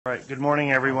Right. Good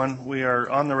morning, everyone. We are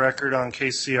on the record on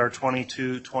case CR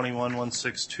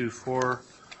 22-21-1624,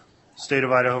 State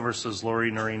of Idaho versus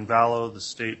Lori Vallow. The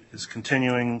state is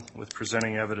continuing with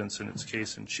presenting evidence in its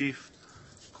case in chief.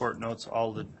 Court notes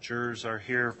all the jurors are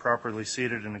here, properly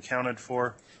seated and accounted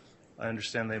for. I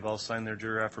understand they've all signed their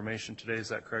juror affirmation today. Is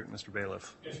that correct, Mr.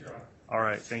 Bailiff? Yes, Your Honor. All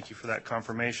right. Thank you for that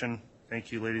confirmation.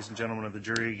 Thank you, ladies and gentlemen of the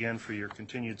jury, again for your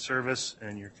continued service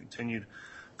and your continued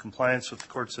compliance with the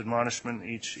court's admonishment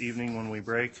each evening when we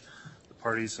break. The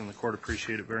parties in the court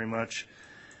appreciate it very much.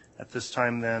 At this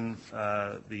time, then,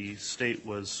 the state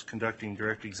was conducting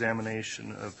direct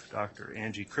examination of Dr.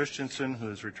 Angi Christensen, who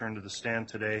has returned to the stand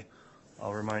today.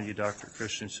 I'll remind you, Dr.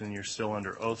 Christensen, you're still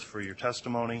under oath for your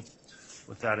testimony.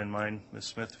 With that in mind, Ms.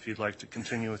 Smith, if you'd like to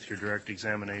continue with your direct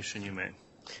examination, you may.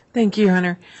 Thank you, Your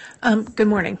Honor. Good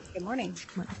morning. Good morning.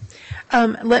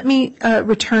 Let me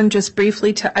return just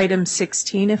briefly to item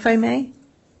 16, if I may.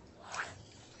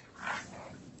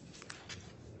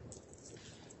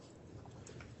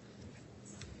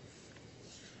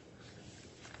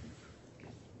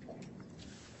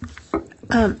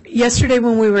 Yesterday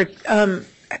when we were,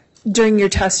 during your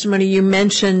testimony, you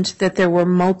mentioned that there were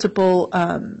multiple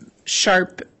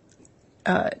sharp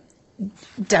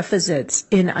deficits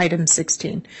in item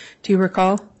 16. Do you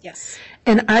recall? Yes.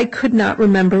 And I could not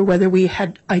remember whether we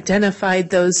had identified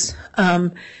those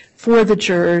for the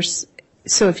jurors.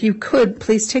 So if you could,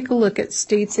 please take a look at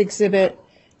State's Exhibit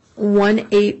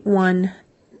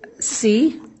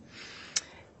 181C.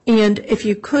 And if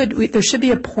you could, there should be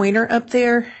a pointer up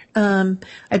there.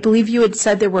 I believe you had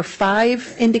said there were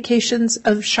 5 indications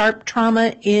of sharp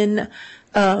trauma in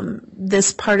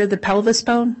this part of the pelvis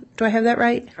bone. Do I have that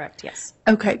right? Correct, yes.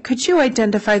 Okay. Could you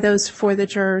identify those for the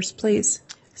jurors, please?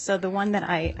 So the one that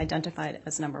I identified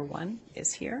as number 1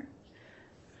 is here.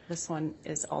 This one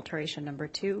is alteration number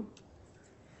 2.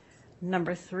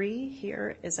 Number 3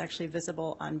 here is actually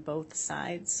visible on both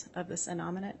sides of this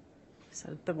innominate.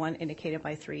 So the one indicated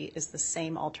by 3 is the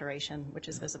same alteration, which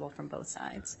is visible from both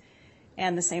sides.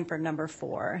 And the same for number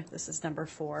 4. This is number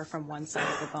 4 from one side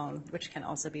of the bone, which can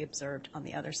also be observed on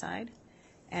the other side.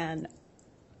 And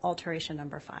alteration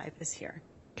number 5 is here.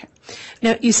 Okay.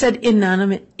 Now, you said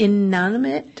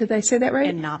innominate. Did I say that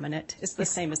right? Innominate is the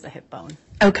same as the hip bone.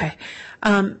 Okay.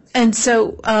 And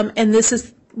so, and this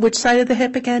is which side of the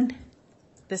hip again?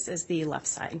 This is the left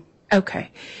side.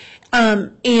 Okay.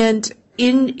 And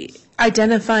in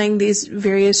identifying these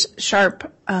various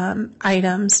sharp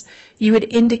items, you had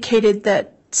indicated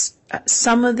that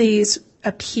some of these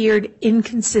appeared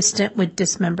inconsistent with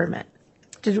dismemberment.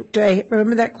 Do I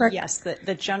remember that correct? Yes,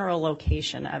 the general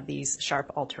location of these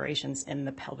sharp alterations in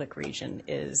the pelvic region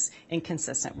is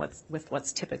inconsistent with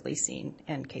what's typically seen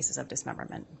in cases of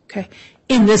dismemberment. Okay.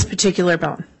 In this particular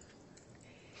bone?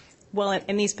 Well,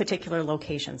 in these particular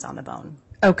locations on the bone.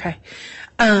 Okay.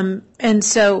 And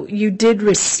so you did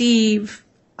receive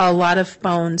a lot of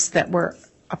bones that were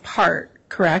apart,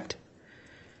 correct?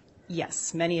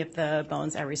 Yes, many of the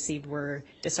bones I received were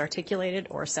disarticulated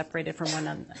or separated from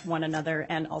one another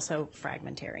and also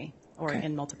fragmentary or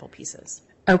in multiple pieces.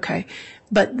 Okay.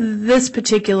 But this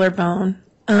particular bone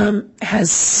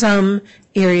has some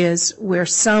areas where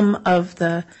some of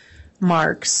the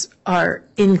marks are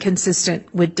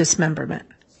inconsistent with dismemberment.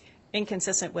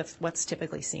 Inconsistent with what's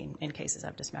typically seen in cases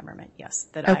of dismemberment, yes,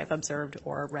 that I've observed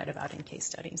or read about in case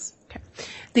studies. Okay.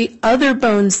 The other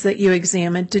bones that you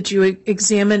examined, did you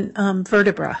examine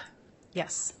vertebra?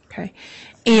 Yes. Okay.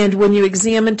 And when you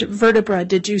examined vertebra,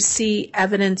 did you see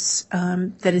evidence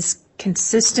that is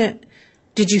consistent?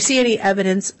 Did you see any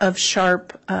evidence of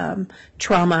sharp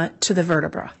trauma to the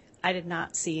vertebra? I did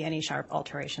not see any sharp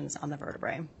alterations on the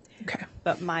vertebrae. Okay.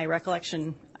 But my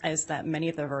recollection is that many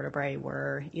of the vertebrae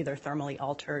were either thermally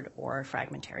altered or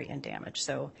fragmentary and damaged.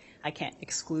 So I can't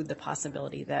exclude the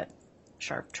possibility that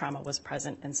sharp trauma was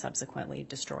present and subsequently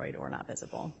destroyed or not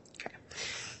visible. Okay.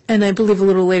 And I believe a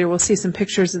little later we'll see some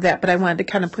pictures of that, but I wanted to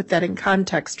kind of put that in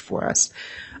context for us.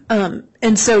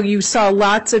 And so you saw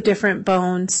lots of different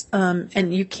bones,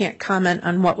 and you can't comment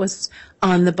on what was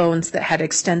on the bones that had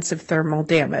extensive thermal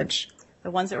damage.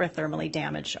 The ones that were thermally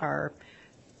damaged are,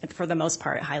 for the most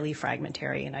part, highly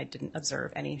fragmentary, and I didn't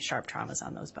observe any sharp traumas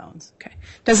on those bones. Okay.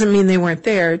 Doesn't mean they weren't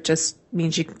there, it just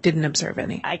means you didn't observe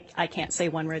any. I can't say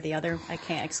one way or the other. I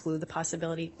can't exclude the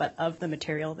possibility, but of the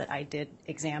material that I did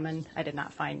examine, I did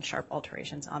not find sharp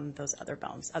alterations on those other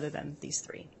bones other than these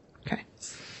 3. Okay.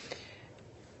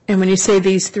 And when you say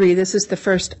these 3, this is the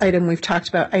first item we've talked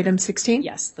about, item 16?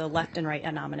 Yes, the left and right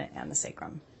innominate and the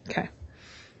sacrum. Okay.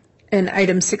 And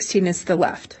item 16 is the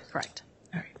left? Correct.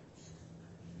 All right.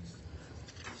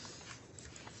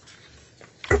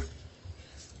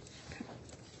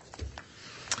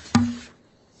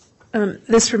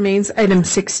 This remains item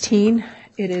 16.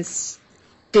 It is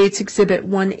States Exhibit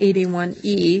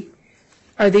 181E.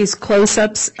 Are these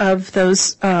close-ups of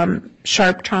those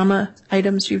sharp trauma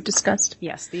items you've discussed?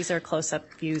 Yes, these are close-up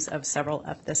views of several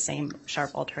of the same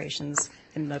sharp alterations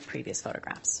in the previous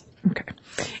photographs. Okay.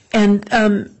 And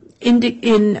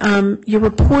in your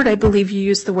report, I believe you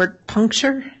used the word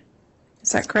puncture.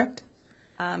 Is that correct?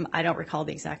 I don't recall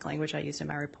the exact language I used in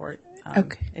my report.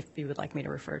 Okay. If you would like me to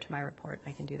refer to my report,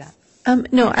 I can do that.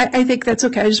 No, I think that's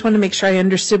okay. I just want to make sure I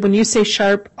understood. When you say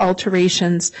sharp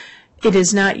alterations, it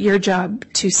is not your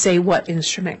job to say what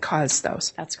instrument caused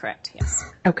those. That's correct, yes.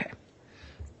 Okay.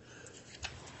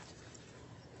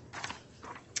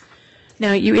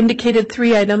 Now, you indicated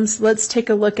 3 items. Let's take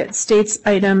a look at States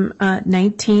Item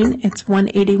 19. It's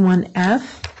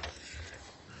 181F,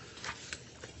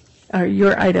 or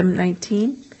your item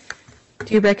 19.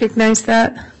 Do you recognize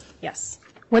that? Yes.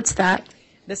 What's that?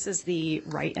 This is the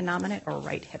right innominate or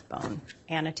right hip bone,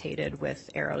 annotated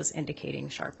with arrows indicating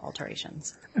sharp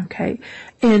alterations. Okay.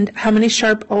 And how many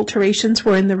sharp alterations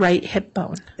were in the right hip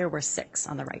bone? There were 6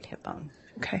 on the right hip bone.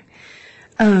 Okay.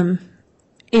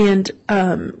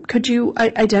 Could you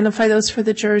identify those for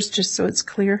the jurors just so it's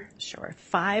clear? Sure.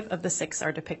 5 of the 6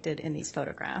 are depicted in these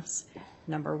photographs.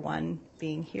 Number 1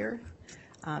 being here.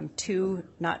 2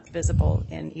 not visible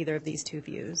in either of these 2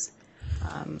 views.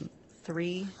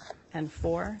 3 and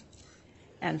 4,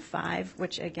 and 5,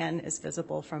 which again is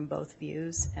visible from both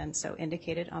views and so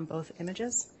indicated on both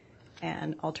images,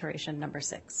 and alteration number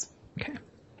 6. Okay.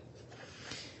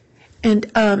 And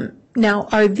now,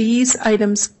 are these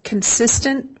items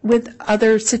consistent with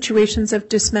other situations of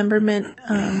dismemberment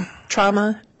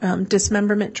trauma,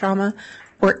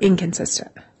 or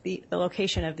inconsistent? The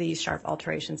location of these sharp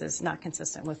alterations is not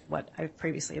consistent with what I've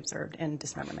previously observed in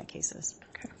dismemberment cases.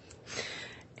 Okay.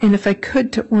 And if I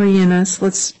could, to orient us,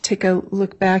 let's take a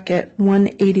look back at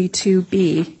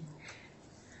 182B.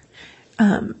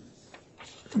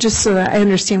 Just so that I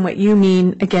understand what you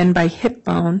mean, again, by hip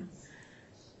bone.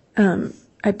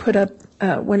 I put up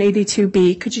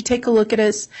 182B. Could you take a look at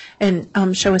us and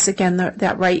show us again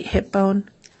that right hip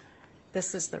bone?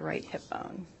 This is the right hip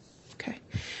bone. Okay.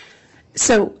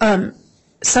 So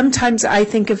sometimes I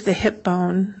think of the hip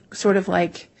bone sort of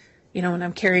like, when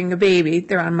I'm carrying a baby,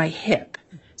 they're on my hip.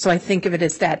 So I think of it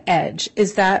as that edge.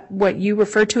 Is that what you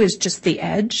refer to as just the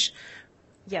edge?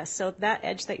 Yes, so that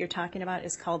edge that you're talking about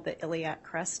is called the iliac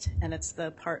crest, and it's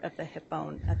the part of the hip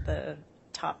bone at the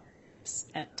top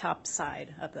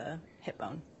side of the hip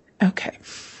bone. Okay.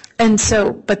 And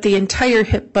so, but the entire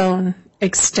hip bone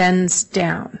extends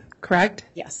down, correct?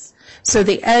 Yes. So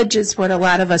the edge is what a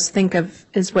lot of us think of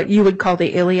as what you would call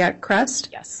the iliac crest?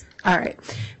 Yes. All right.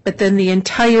 But then the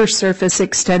entire surface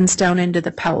extends down into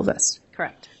the pelvis.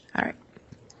 Correct. All right.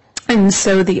 And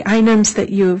so the items that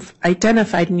you've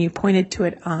identified, and you pointed to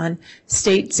it on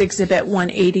States Exhibit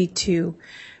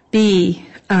 182B,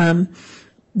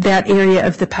 that area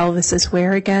of the pelvis is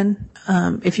where again?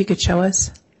 If you could show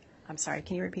us. I'm sorry,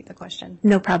 can you repeat the question?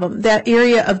 No problem. That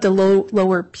area of the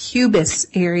lower pubis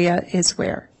area is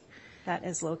where? That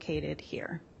is located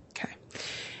here. Okay.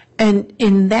 And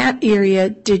in that area,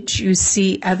 did you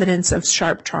see evidence of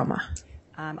sharp trauma?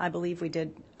 I believe we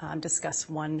did discuss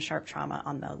one sharp trauma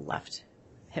on the left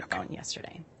hip bone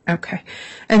yesterday. Okay.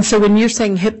 And so when you're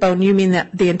saying hip bone, you mean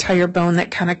that the entire bone that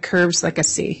kind of curves like a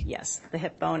C? Yes, the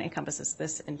hip bone encompasses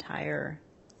this entire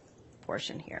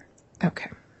portion here. Okay.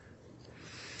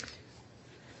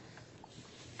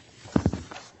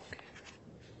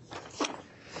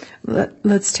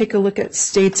 Let's take a look at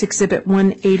States Exhibit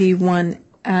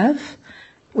 181F,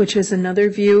 which is another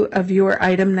view of your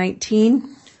item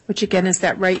 19, which again is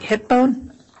that right hip bone.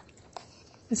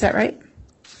 Is that right?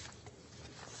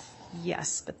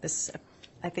 Yes, but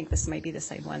I think this might be the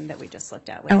same one that we just looked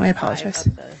at with I 5 apologize.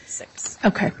 of the 6.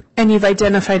 Okay. And you've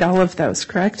identified all of those,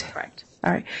 correct? Correct.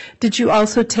 All right. Did you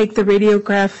also take the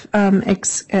radiograph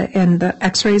and the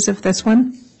x-rays of this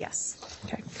one? Yes.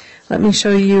 Okay. Let me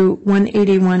show you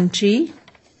 181G.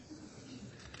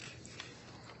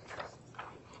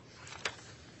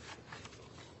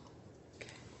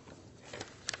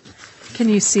 Can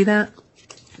you see that?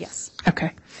 Yes.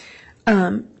 Okay.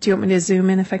 Do you want me to zoom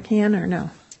in if I can or no?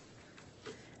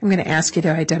 I'm going to ask you to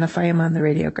identify them on the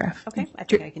radiograph. Okay, I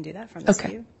think I can do that from this Okay.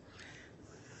 view.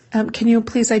 Can you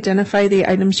please identify the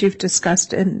items you've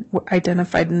discussed and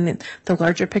identified in the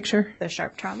larger picture? The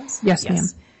sharp traumas? Yes, ma'am.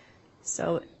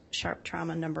 So sharp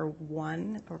trauma number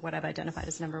 1, or what I've identified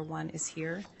as number 1, is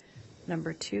here.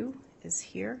 Number 2 is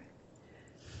here.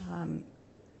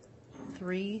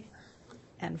 3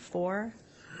 and 4,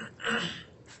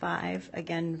 5,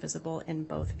 again, visible in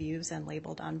both views and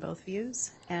labeled on both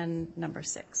views, and number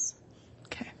 6.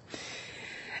 Okay.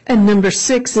 And number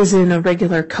 6 is in a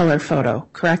regular color photo,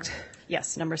 correct?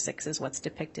 Yes, number 6 is what's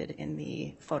depicted in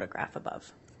the photograph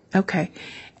above. Okay.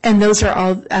 And those are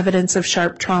all evidence of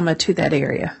sharp trauma to that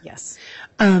area? Yes.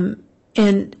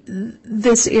 And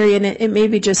this area, and it may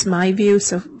be just my view,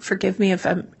 so forgive me if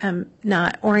I'm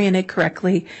not oriented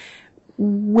correctly.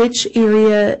 Which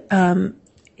area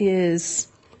is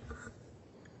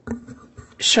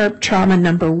sharp trauma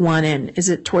number 1 in? Is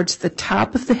it towards the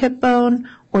top of the hip bone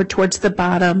or towards the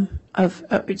bottom of,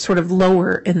 sort of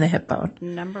lower in the hip bone?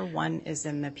 Number 1 is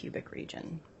in the pubic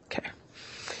region. Okay.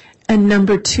 And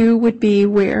number 2 would be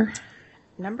where?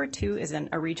 Number 2 is in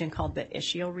a region called the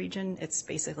ischial region. It's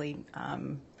basically,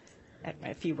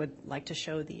 if you would like to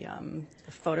show the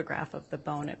photograph of the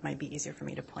bone, it might be easier for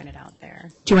me to point it out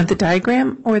there. Do you want the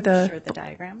diagram or the? Sure, the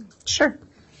diagram. Sure.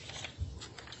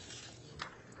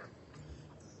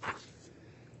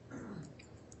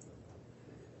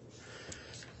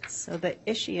 So the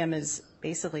ischium is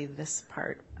basically this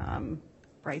part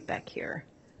right back here.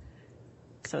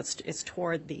 So it's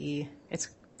toward it's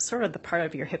sort of the part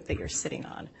of your hip that you're sitting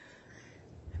on.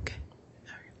 Okay.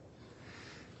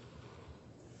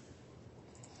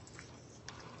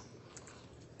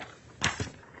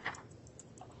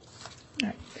 All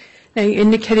right. Now you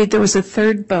indicated there was a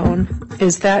third bone.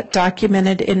 Is that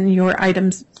documented in your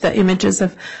items, the images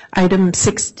of item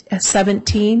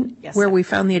 17? Yes. Where we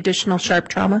found the additional sharp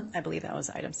trauma? I believe that was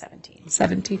item 17.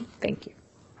 17, thank you.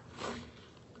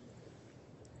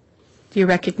 Do you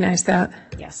recognize that?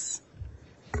 Yes.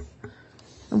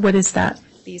 What is that?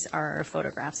 These are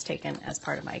photographs taken as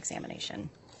part of my examination.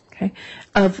 Okay.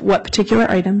 Of what particular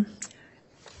item?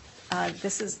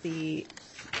 This is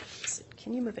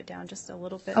can you move it down just a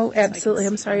little bit? Oh, so I can absolutely.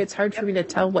 I'm see? sorry. It's hard for me to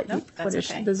tell what That's is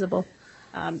okay. visible.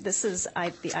 This is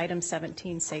the item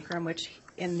 17 sacrum, which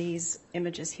in these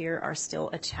images here are still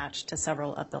attached to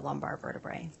several of the lumbar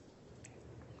vertebrae.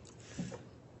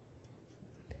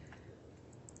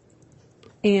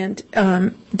 And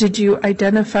did you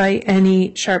identify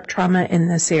any sharp trauma in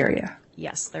this area?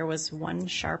 Yes, there was one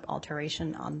sharp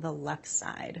alteration on the left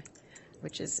side,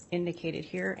 which is indicated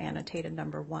here, annotated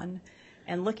number 1.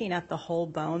 And looking at the whole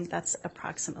bone, that's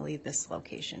approximately this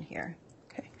location here.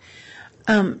 Okay.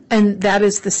 And that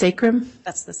is the sacrum?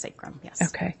 That's the sacrum, yes.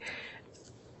 Okay.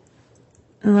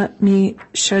 Let me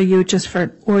show you just for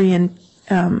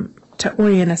to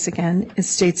orient us again, is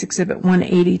States Exhibit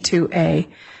 182A.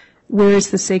 Where is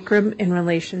the sacrum in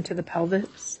relation to the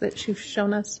pelvis that you've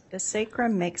shown us? The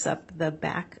sacrum makes up the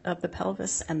back of the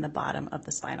pelvis and the bottom of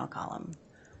the spinal column.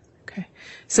 Okay.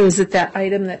 So is it that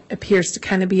item that appears to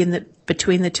kind of be in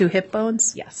between the two hip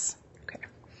bones? Yes. Okay.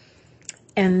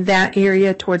 And that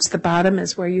area towards the bottom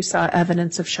is where you saw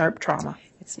evidence of sharp trauma?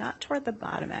 It's not toward the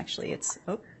bottom, actually. It's,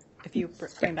 if you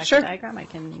bring back Sure. the diagram, I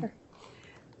can. Sure.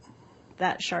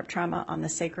 That sharp trauma on the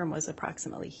sacrum was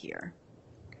approximately here.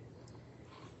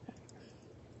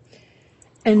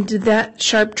 And did that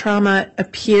sharp trauma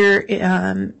appear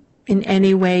in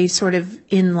any way sort of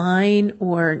in line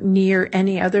or near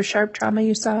any other sharp trauma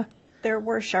you saw? There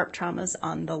were sharp traumas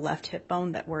on the left hip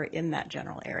bone that were in that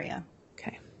general area.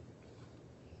 Okay.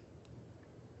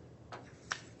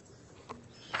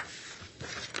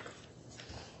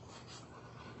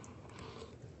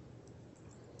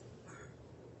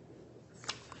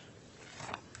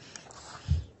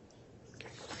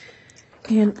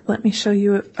 And let me show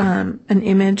you an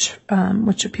image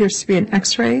which appears to be an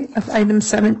X-ray of item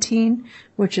 17,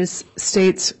 which is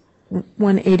states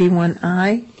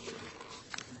 181I.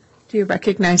 Do you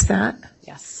recognize that?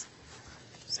 Yes.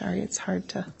 Sorry, it's hard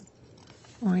to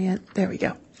orient. There we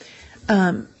go.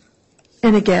 And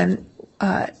again,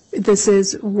 this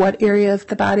is what area of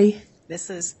the body? This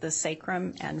is the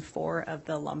sacrum and 4 of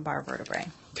the lumbar vertebrae.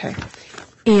 Okay.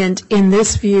 And in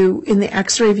this view, in the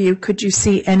X-ray view, could you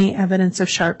see any evidence of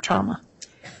sharp trauma?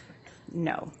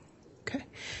 No. Okay.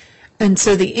 And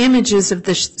so the images of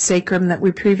the sacrum that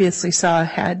we previously saw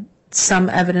had some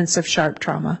evidence of sharp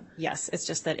trauma? Yes, it's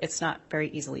just that it's not very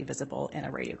easily visible in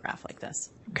a radiograph like this.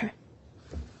 Okay.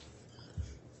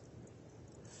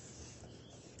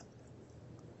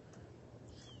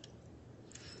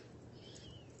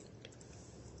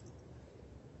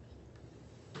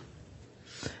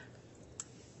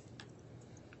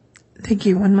 Thank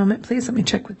you. One moment, please. Let me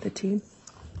check with the team.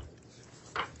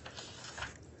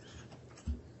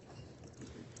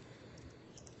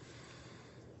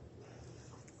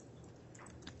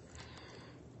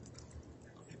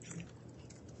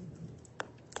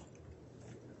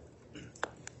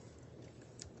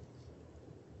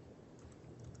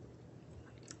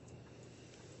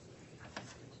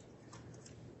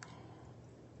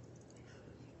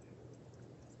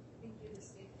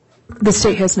 The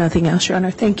state has nothing else, Your Honor.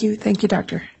 Thank you. Thank you,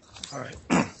 Doctor. All right.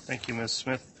 Thank you, Ms.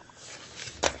 Smith.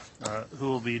 Who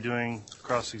will be doing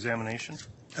cross-examination?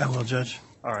 I will, Judge.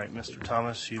 All right, Mr.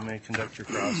 Thomas, you may conduct your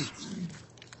cross.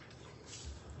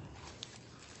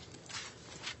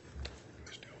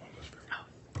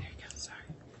 There you go. Sorry.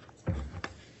 You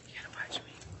gotta watch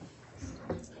me.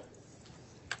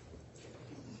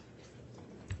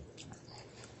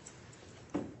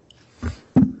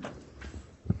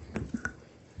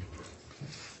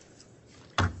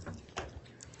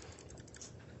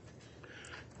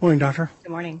 Morning, Doctor.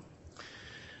 Good morning.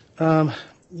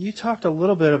 You talked a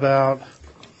little bit about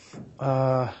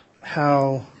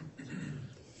how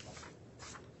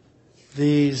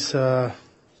these the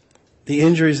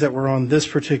injuries that were on this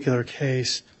particular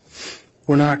case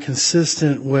were not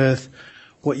consistent with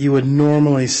what you would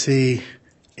normally see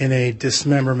in a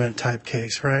dismemberment type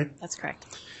case, right? That's correct.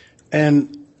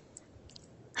 And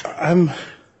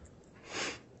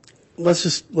let's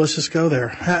just go there.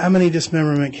 How many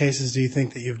dismemberment cases do you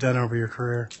think that you've done over your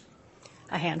career?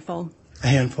 A handful. A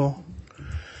handful?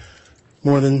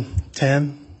 More than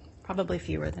 10? Probably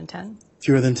fewer than 10.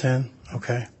 Fewer than 10?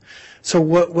 Okay. So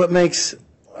what makes,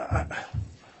 I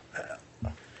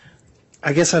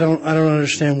guess I don't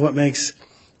understand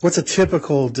what's a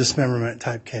typical dismemberment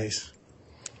type case?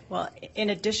 Well,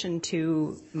 in addition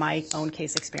to my own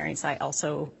case experience, I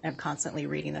also am constantly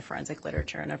reading the forensic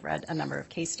literature, and I've read a number of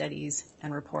case studies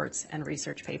and reports and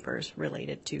research papers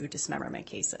related to dismemberment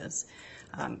cases.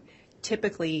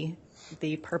 Typically,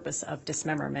 the purpose of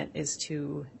dismemberment is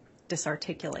to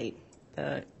disarticulate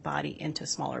the body into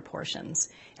smaller portions,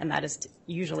 and that is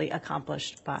usually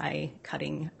accomplished by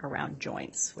cutting around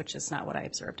joints, which is not what I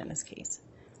observed in this case.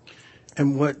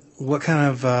 And what kind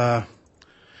of,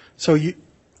 so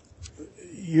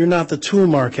you're not the tool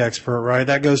mark expert, right?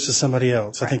 That goes to somebody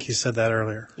else. Right. I think you said that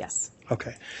earlier. Yes.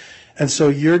 Okay. And so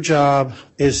your job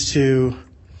is to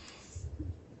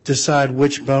decide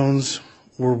which bones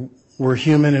were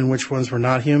human and which ones were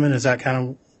not human? Is that kind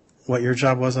of what your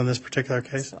job was on this particular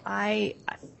case? So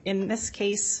in this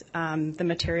case, the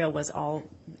material was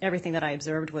everything that I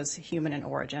observed was human in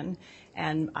origin,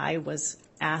 and I was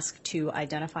asked to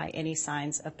identify any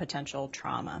signs of potential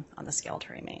trauma on the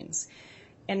skeletal remains.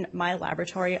 In my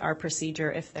laboratory, our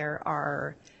procedure, if there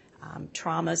are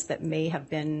traumas that may have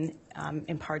been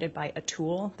imparted by a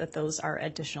tool, that those are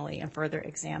additionally and further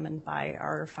examined by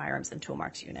our firearms and tool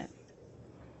marks unit.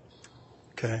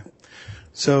 Okay.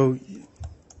 So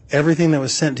everything that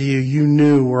was sent to you, you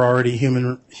knew were already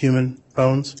human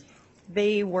bones?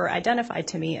 They were identified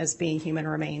to me as being human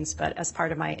remains, but as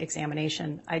part of my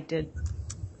examination, I did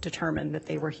determine that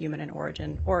they were human in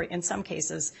origin, or in some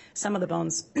cases, some of the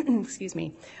bones, excuse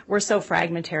me, were so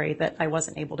fragmentary that I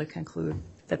wasn't able to conclude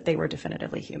that they were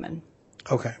definitively human.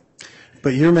 Okay.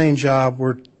 But your main job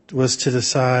was to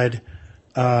decide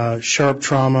sharp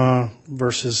trauma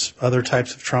versus other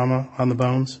types of trauma on the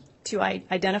bones? To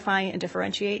identify and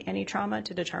differentiate any trauma,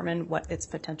 to determine what its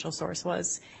potential source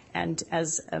was, and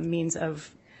as a means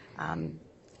of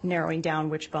narrowing down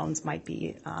which bones might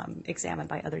be examined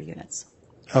by other units.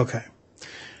 Okay.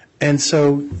 And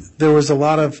so there was a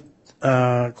lot of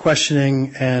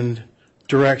questioning and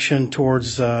direction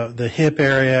towards the hip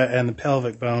area and the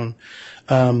pelvic bone.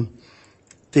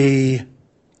 The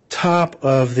top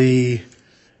of the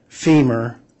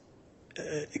femur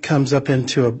comes up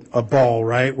into a ball,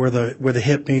 right, where the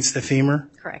hip meets the femur?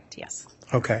 Correct, yes.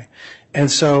 Okay. And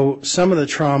so some of the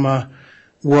trauma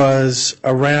was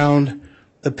around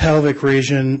the pelvic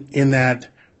region in that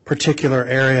particular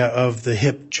area of the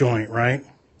hip joint, right?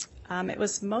 It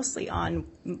was mostly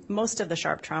most of the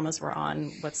sharp traumas were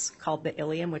on what's called the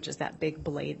ilium, which is that big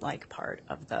blade-like part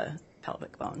of the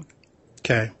pelvic bone.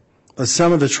 Okay. But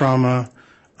some of the trauma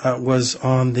was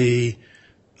on the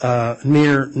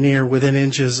near within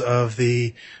inches of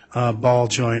the ball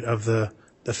joint of the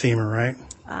femur, right?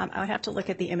 I would have to look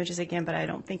at the images again, but I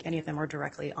don't think any of them were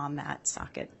directly on that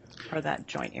socket or that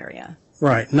joint area.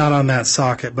 Right, not on that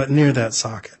socket, but near that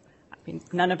socket. I mean,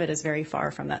 none of it is very far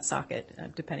from that socket,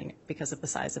 because of the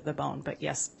size of the bone. But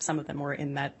yes, some of them were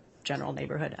in that general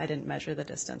neighborhood. I didn't measure the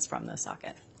distance from the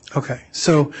socket. Okay,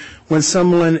 so when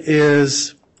someone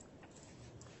is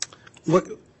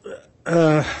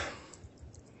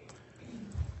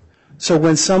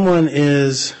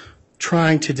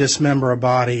trying to dismember a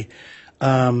body,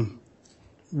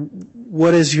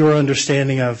 what is your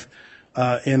understanding of,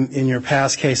 in your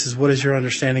past cases, what is your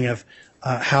understanding of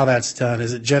how that's done?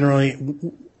 Is it generally,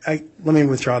 let me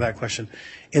withdraw that question.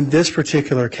 In this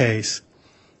particular case,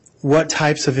 what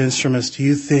types of instruments do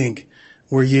you think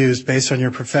were used based on your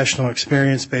professional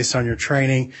experience, based on your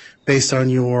training, based on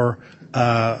your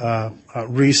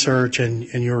research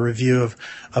and your review of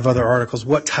other articles,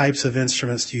 what types of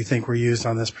instruments do you think were used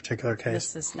on this particular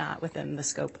case? This is not within the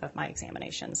scope of my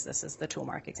examinations. This is the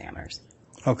toolmark examiners.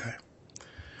 Okay.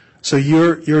 So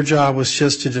your job was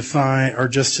just to define, or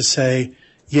just to say,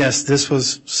 yes, this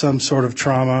was some sort of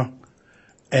trauma,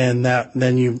 and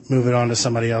then you move it on to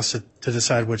somebody else to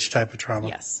decide which type of trauma?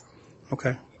 Yes.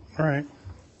 Okay. All right.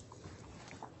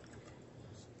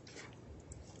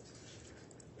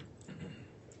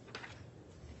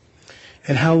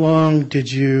 And how long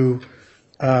did you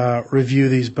review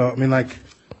these bones? I mean, like,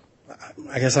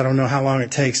 I guess I don't know how long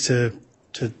it takes to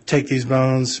take these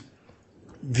bones,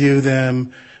 view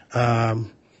them,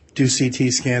 do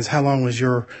CT scans. How long was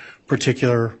your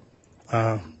particular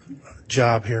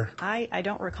job here? I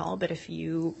don't recall, but if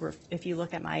you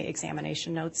look at my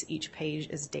examination notes, each page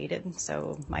is dated.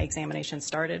 So my examination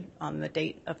started on the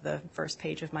date of the first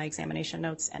page of my examination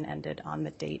notes and ended on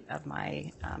the date of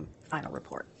my final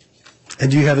report. And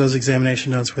do you have those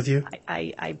examination notes with you?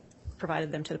 I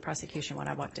provided them to the prosecution when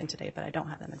I walked in today, but I don't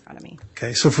have them in front of me.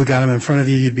 Okay, so if we got them in front of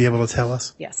you, you'd be able to tell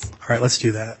us? Yes. All right, let's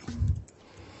do that.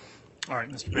 All right,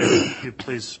 Mr. Bailey, could you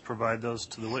please provide those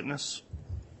to the witness?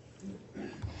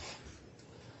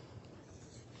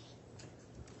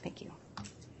 Thank you.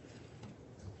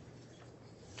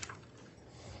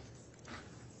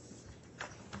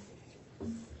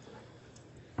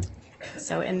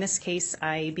 So in this case,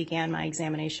 I began my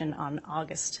examination on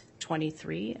August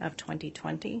 23 of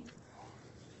 2020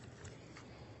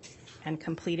 and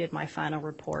completed my final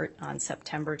report on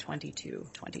September 22,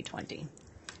 2020.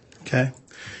 Okay.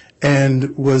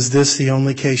 And was this the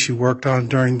only case you worked on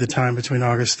during the time between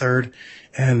August 3rd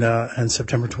and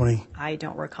September 20? I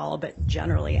don't recall, but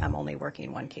generally I'm only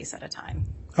working one case at a time.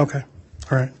 Okay.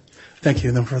 All right. Thank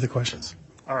you. No further questions.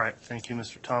 All right, thank you,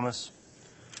 Mr. Thomas.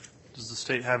 Does the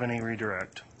state have any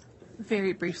redirect?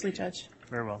 Very briefly, Judge.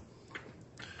 Very well.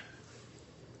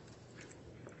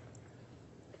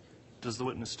 Does the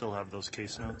witness still have those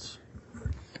case notes?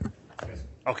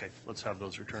 Okay, let's have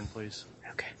those returned, please.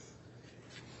 Okay.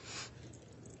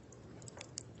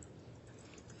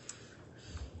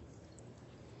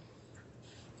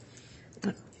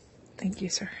 Thank you,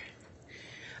 sir.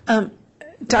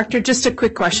 Doctor, just a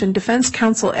quick question. Defense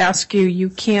counsel asked you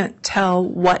can't tell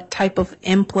what type of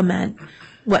implement,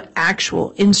 what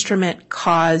actual instrument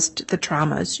caused the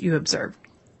traumas you observed,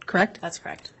 correct? That's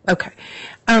correct. Okay.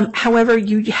 However,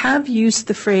 you have used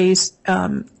the phrase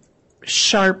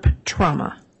sharp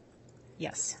trauma.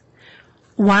 Yes.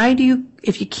 Why do you,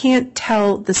 if you can't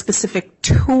tell the specific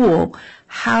tool,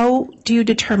 how do you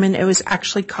determine it was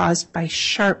actually caused by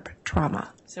sharp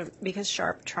trauma? So because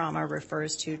sharp trauma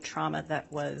refers to trauma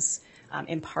that was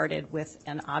imparted with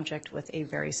an object with a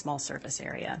very small surface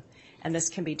area. And this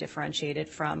can be differentiated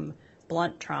from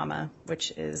blunt trauma,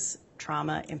 which is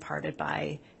trauma imparted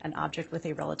by an object with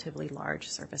a relatively large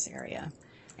surface area,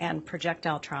 and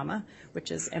projectile trauma, which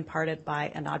is imparted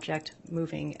by an object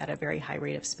moving at a very high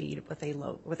rate of speed with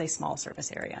a small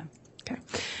surface area. Okay.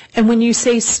 And when you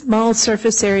say small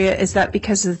surface area, is that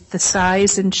because of the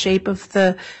size and shape of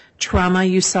the trauma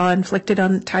you saw inflicted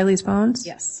on Tylee's bones?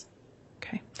 Yes.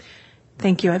 Okay.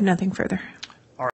 Thank you. I have nothing further.